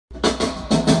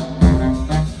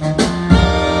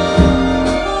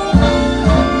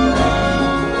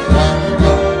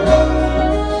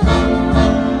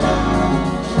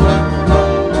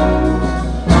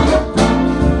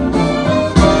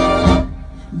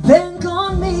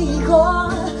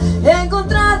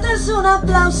un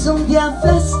aplauso un día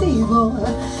festivo.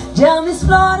 Ya mis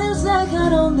flores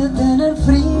dejaron de tener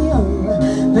frío.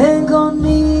 Ven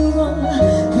conmigo,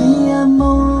 mi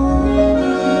amor.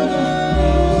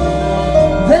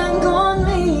 Ven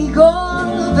conmigo,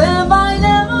 ven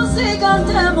bailemos y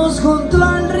cantemos junto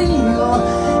al río.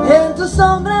 En tu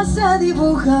sombra se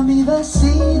dibuja mi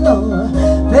vestido.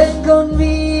 Ven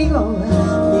conmigo,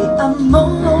 mi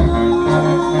amor.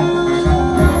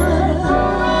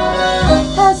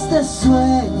 Este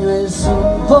sueño es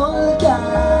un volcán,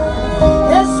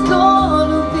 es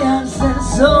columpiarse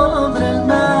sobre el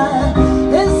mar,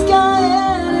 es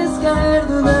caer,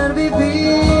 dudar,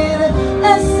 vivir,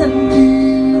 es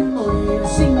sentir, morir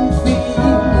sin fin.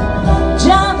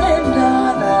 Ya de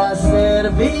nada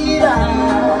servirá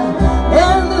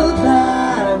el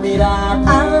dudar, mirar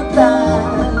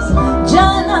atrás, ya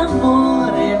el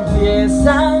amor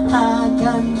empieza a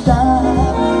cantar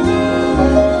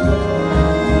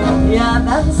y a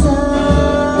danzar.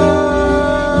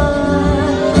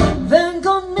 Ven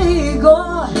conmigo,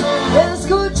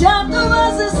 escuchar tu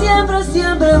voz es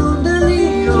siempre un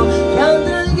delirio.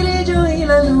 Canta el grillo y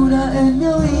la luna en mi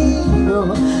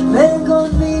oído. Ven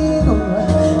conmigo,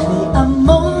 mi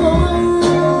amor.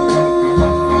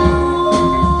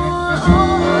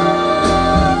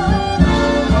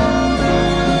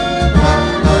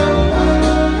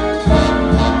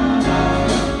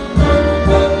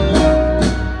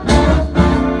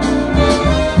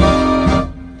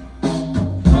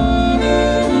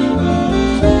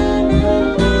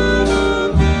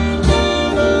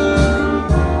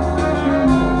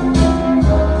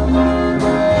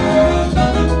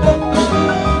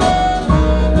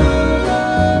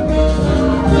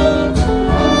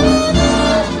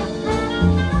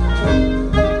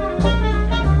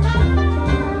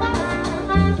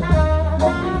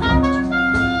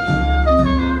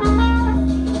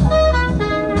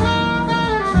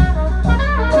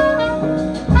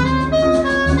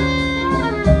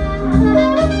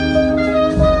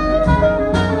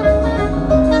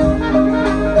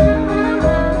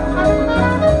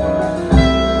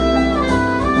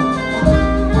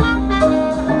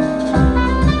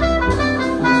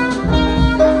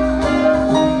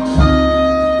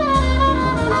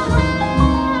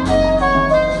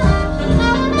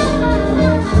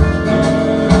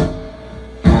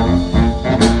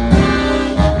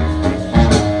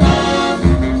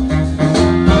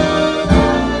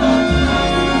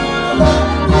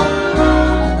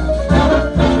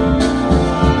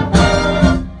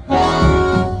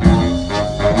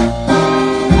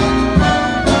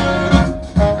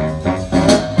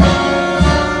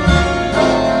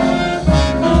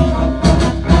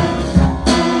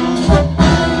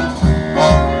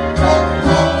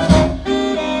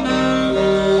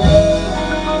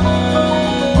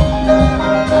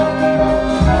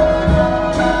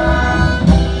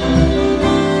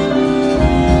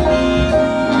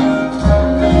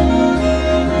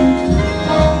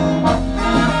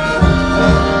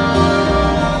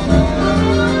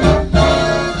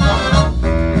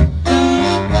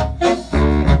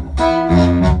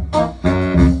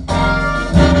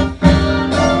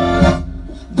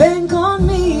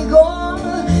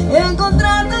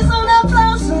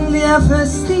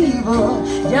 Festivo,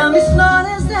 ya mis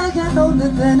flores dejaron de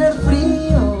tener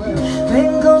frío.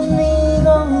 Ven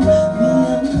conmigo, mi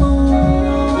amor.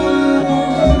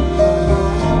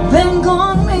 Ven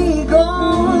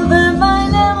conmigo, ven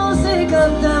bailemos y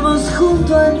cantemos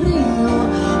junto al río.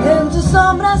 En tu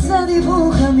sombra se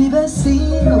dibuja mi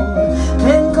vestido.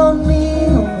 Ven conmigo.